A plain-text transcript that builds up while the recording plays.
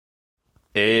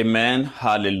Amen.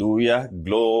 Hallelujah.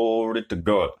 Glory to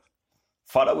God.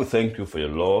 Father, we thank you for your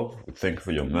love. We thank you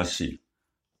for your mercy.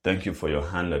 Thank you for your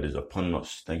hand that is upon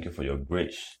us. Thank you for your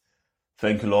grace.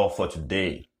 Thank you, Lord, for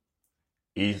today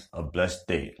is a blessed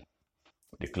day.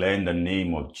 We declare in the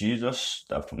name of Jesus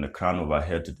that from the crown of our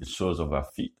head to the soles of our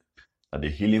feet, that the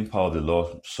healing power of the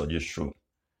Lord surges through.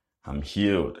 I'm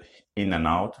healed in and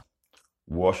out,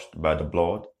 washed by the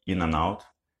blood, in and out,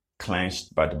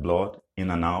 cleansed by the blood, in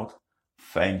and out.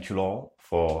 Thank you, Lord,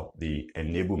 for the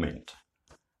enablement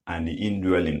and the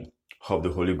indwelling of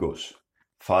the Holy Ghost.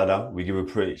 Father, we give you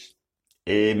praise.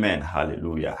 Amen.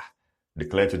 Hallelujah.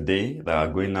 Declare today that our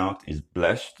going out is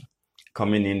blessed,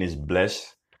 coming in is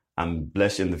blessed, and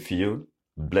blessed in the field,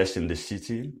 blessed in the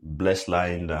city, blessed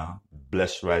lying down,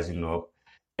 blessed rising up.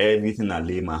 Everything I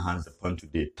lay my hands upon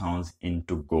today turns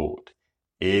into gold.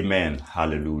 Amen.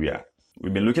 Hallelujah.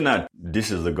 We've been looking at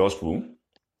This is the Gospel,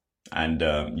 and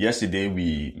yesterday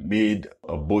we made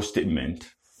a bold statement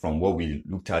from what we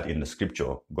looked at in the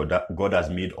scripture. God has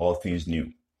made all things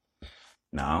new.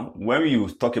 Now, when you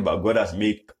talk about God has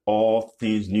made all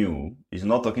things new, it's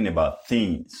not talking about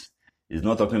things. It's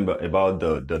not talking about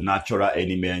the natural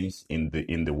elements in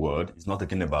the world. It's not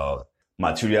talking about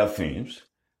material things.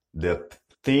 The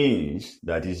things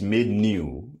that is made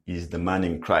new is the man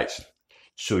in Christ.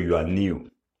 So you are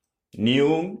new.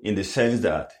 New in the sense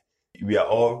that we are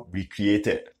all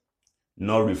recreated,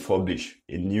 not refurbished,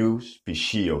 a new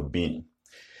species of being.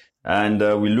 And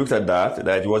we looked at that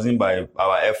it wasn't by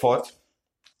our effort,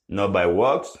 not by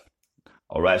works.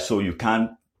 All right, so you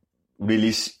can't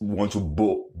really want to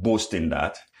boast in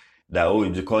that oh,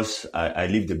 because I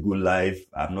live the good life,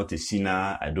 I'm not a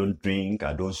sinner, I don't drink,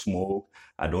 I don't smoke,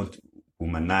 I don't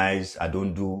womanize, I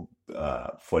don't do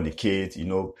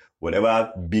fornicate,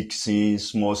 whatever big sins,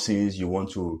 small sins you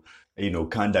want to,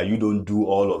 count that, you don't do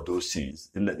all of those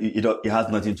things. And it has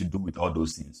nothing to do with all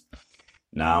those things.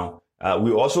 Now,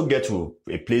 we also get to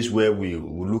a place where we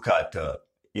look at,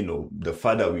 the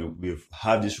fact that we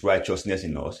have this righteousness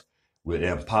in us will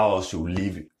empower us to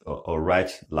live a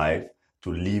right life,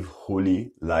 to live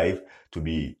holy life,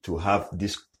 to have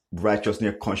this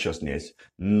righteousness consciousness,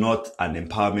 not an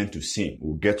empowerment to sin.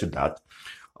 We'll get to that.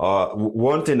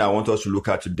 One thing I want us to look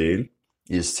at today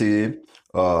is still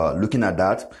looking at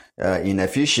that in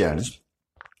Ephesians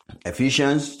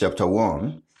chapter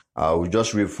 1. We'll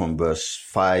just read from verse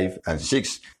 5 and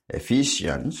 6.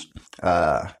 Ephesians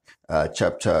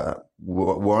chapter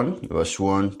 1, verse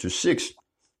 1 to 6.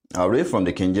 I'll read from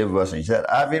the King James Version. He said,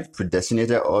 having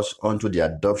predestinated us unto the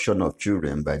adoption of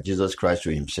children by Jesus Christ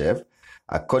to himself,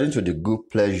 according to the good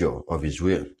pleasure of his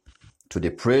will, to the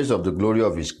praise of the glory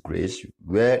of his grace,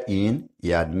 wherein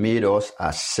he had made us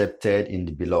accepted in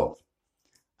the beloved.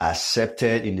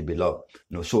 Accepted in the beloved.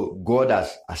 So God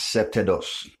has accepted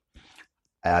us.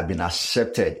 I have been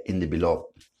accepted in the beloved.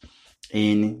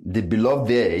 In the beloved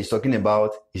there, he's talking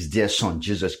about his dear son,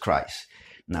 Jesus Christ.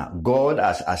 Now, God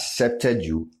has accepted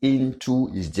you into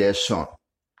his dear son.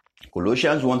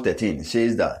 Colossians 1:13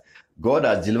 says that God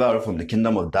has delivered us from the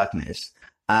kingdom of darkness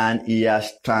and he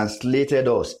has translated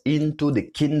us into the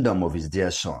kingdom of his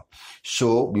dear son.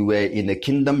 So we were in the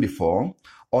kingdom before,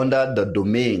 under the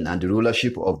domain and the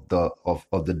rulership of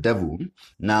the devil.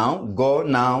 Now,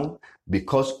 God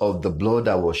because of the blood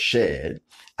that was shed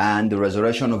and the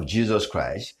resurrection of Jesus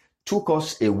Christ, took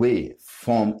us away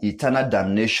from eternal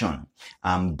damnation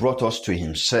and brought us to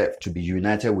himself to be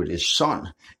united with his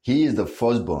son. He is the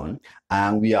firstborn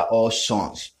and we are all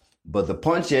sons. But the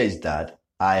point here is that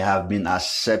I have been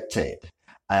accepted.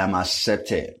 I am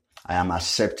accepted. I am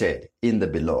accepted in the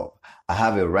beloved. I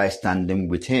have a right standing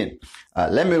with him.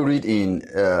 Let me read in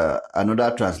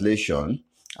another translation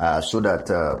so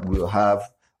that we'll have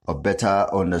a better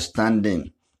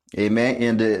understanding. Amen.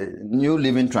 In the New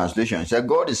Living Translation, it says,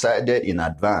 God decided in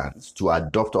advance to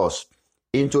adopt us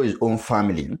into his own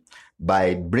family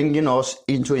by bringing us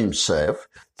into himself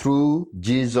through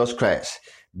Jesus Christ.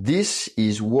 This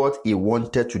is what he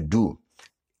wanted to do,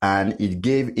 and it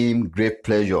gave him great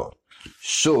pleasure.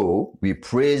 So we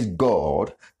praise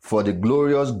God for the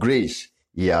glorious grace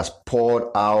he has poured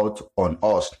out on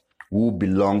us who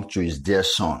belong to his dear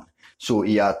son. So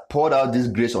he has poured out this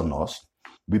grace on us.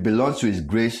 We belong to his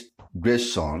grace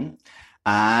son,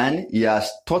 and he has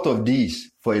thought of this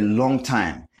for a long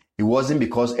time. It wasn't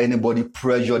because anybody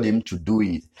pressured him to do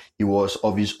it. It was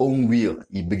of his own will.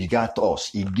 He begat us.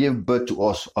 He gave birth to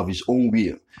us of his own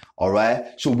will. All right.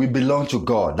 So we belong to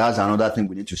God. That's another thing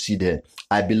we need to see there.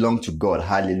 I belong to God.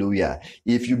 Hallelujah.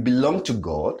 If you belong to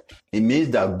God, it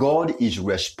means that God is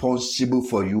responsible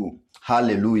for you.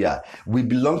 Hallelujah. We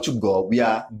belong to God. We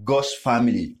are God's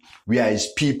family. We are his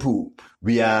people.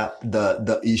 We are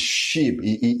his sheep.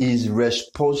 He is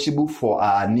responsible for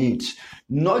our needs.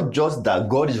 Not just that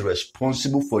God is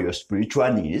responsible for your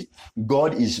spiritual needs,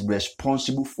 God is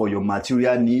responsible for your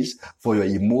material needs, for your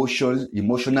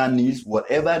emotional needs,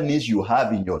 whatever needs you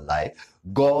have in your life.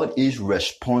 God is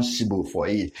responsible for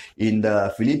it. In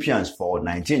the Philippians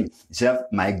 4:19, it says,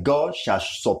 "My God shall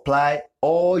supply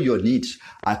all your needs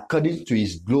according to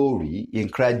his glory in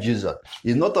Christ Jesus."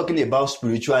 He's not talking about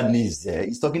spiritual needs there.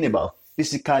 He's talking about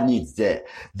physical needs there.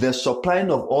 The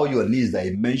supplying of all your needs that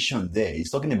he mentioned there, he's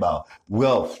talking about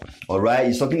wealth, all right?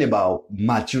 He's talking about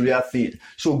material things.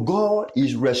 So God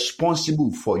is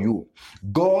responsible for you.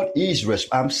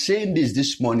 I'm saying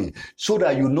this morning so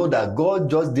that you know that God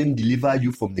just didn't deliver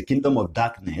you from the kingdom of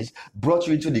darkness, brought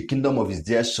you into the kingdom of his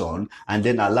dear son, and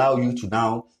then allow you to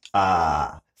now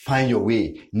find your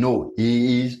way. No,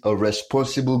 he is a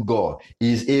responsible God.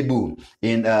 He is able.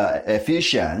 In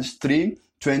Ephesians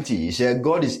 3:20, he said,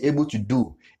 God is able to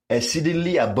do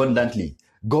exceedingly abundantly.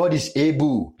 God is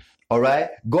able. All right.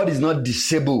 God is not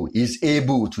disabled. He's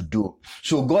able to do.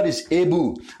 So God is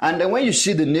able. And then when you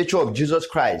see the nature of Jesus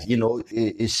Christ,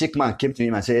 a sick man came to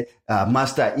him and said,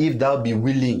 Master, if thou be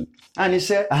willing. And he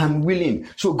said, I'm willing.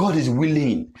 So God is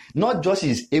willing. Not just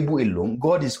is able alone.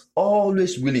 God is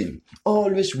always willing.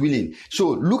 Always willing. So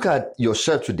look at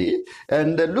yourself today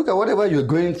and look at whatever you're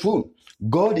going through.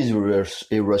 God is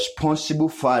a responsible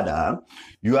Father.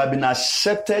 You have been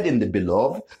accepted in the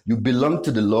beloved. You belong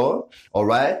to the Lord. All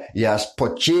right. He has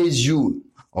purchased you.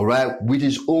 All right. With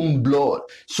his own blood.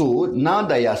 So now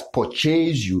that he has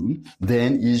purchased you,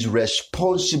 then he's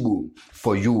responsible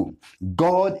for you.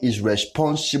 God is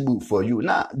responsible for you.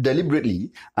 Now,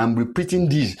 deliberately, I'm repeating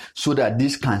this so that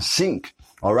this can sink.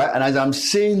 All right. And as I'm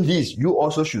saying this, you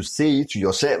also should say it to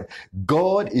yourself.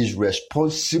 God is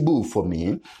responsible for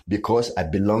me because I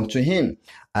belong to him.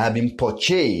 I have been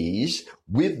purchased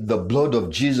with the blood of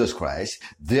Jesus Christ.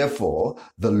 Therefore,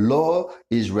 the law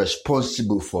is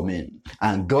responsible for me.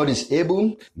 And God is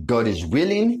able. God is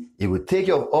willing. He will take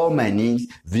care of all my needs.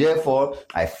 Therefore,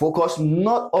 I focus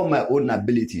not on my own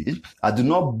abilities. I do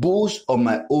not boast on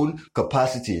my own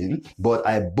capacity, but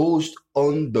I boast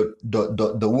on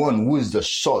the one who is the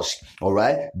source. All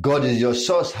right. God is your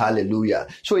source. Hallelujah.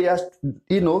 So he has,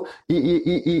 he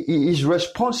is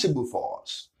responsible for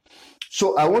us.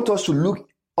 So I want us to look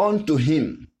unto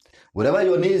him. Whatever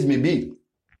your needs may be,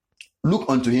 look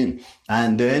unto him.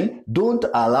 And then don't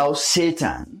allow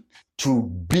Satan to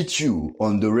beat you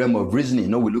on the realm of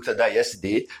reasoning. We looked at that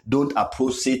yesterday. Don't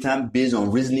approach Satan based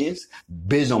on reasonings,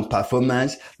 based on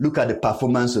performance. Look at the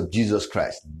performance of Jesus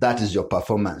Christ. That is your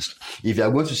performance. If you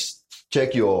are going to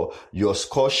check your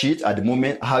score sheet at the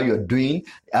moment, how you're doing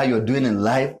in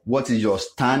life, what is your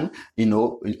stand,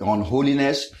 on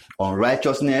holiness, on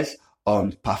righteousness,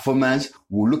 on performance.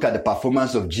 We'll look at the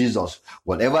performance of Jesus.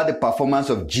 Whatever the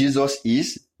performance of Jesus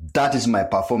is, that is my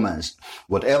performance.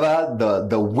 Whatever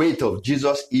the weight of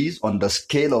Jesus is on the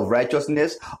scale of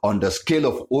righteousness, on the scale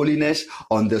of holiness,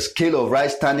 on the scale of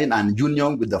right standing and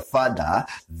union with the Father,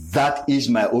 that is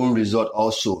my own result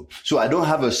also. So I don't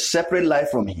have a separate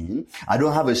life from him. I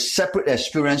don't have a separate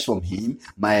experience from him.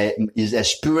 His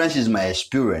experience is my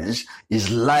experience.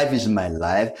 His life is my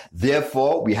life.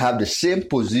 Therefore, we have the same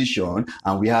position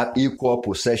and we have equal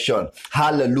possession.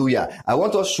 Hallelujah. I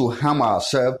want us to hammer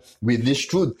ourselves with this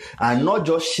truth. And not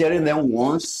just sharing them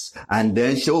once and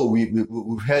then say, we've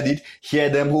heard it, hear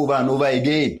them over and over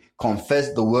again.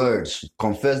 Confess the words,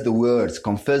 confess the words,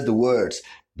 confess the words.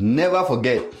 Never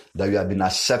forget that you have been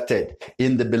accepted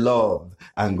in the beloved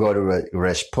and God is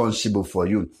responsible for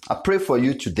you. I pray for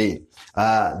you today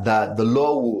that the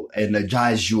Lord will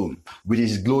energize you with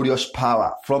his glorious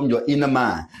power from your inner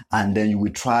man, and then you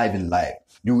will thrive in life.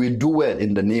 You will do well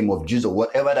in the name of Jesus.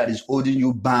 Whatever that is holding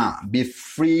you bound, be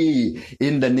free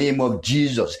in the name of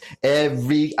Jesus.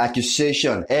 Every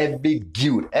accusation, every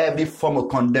guilt, every form of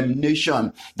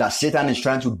condemnation that Satan is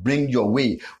trying to bring your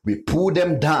way, we pull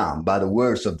them down by the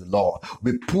words of the Lord.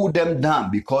 We pull them down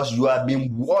because you have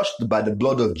been washed by the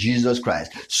blood of Jesus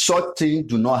Christ. Such things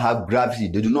do not have gravity.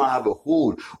 They do not have a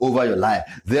hold over your life.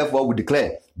 Therefore, we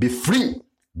declare, be free.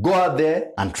 Go out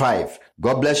there and thrive.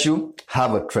 God bless you.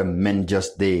 Have a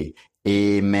tremendous day.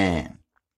 Amen.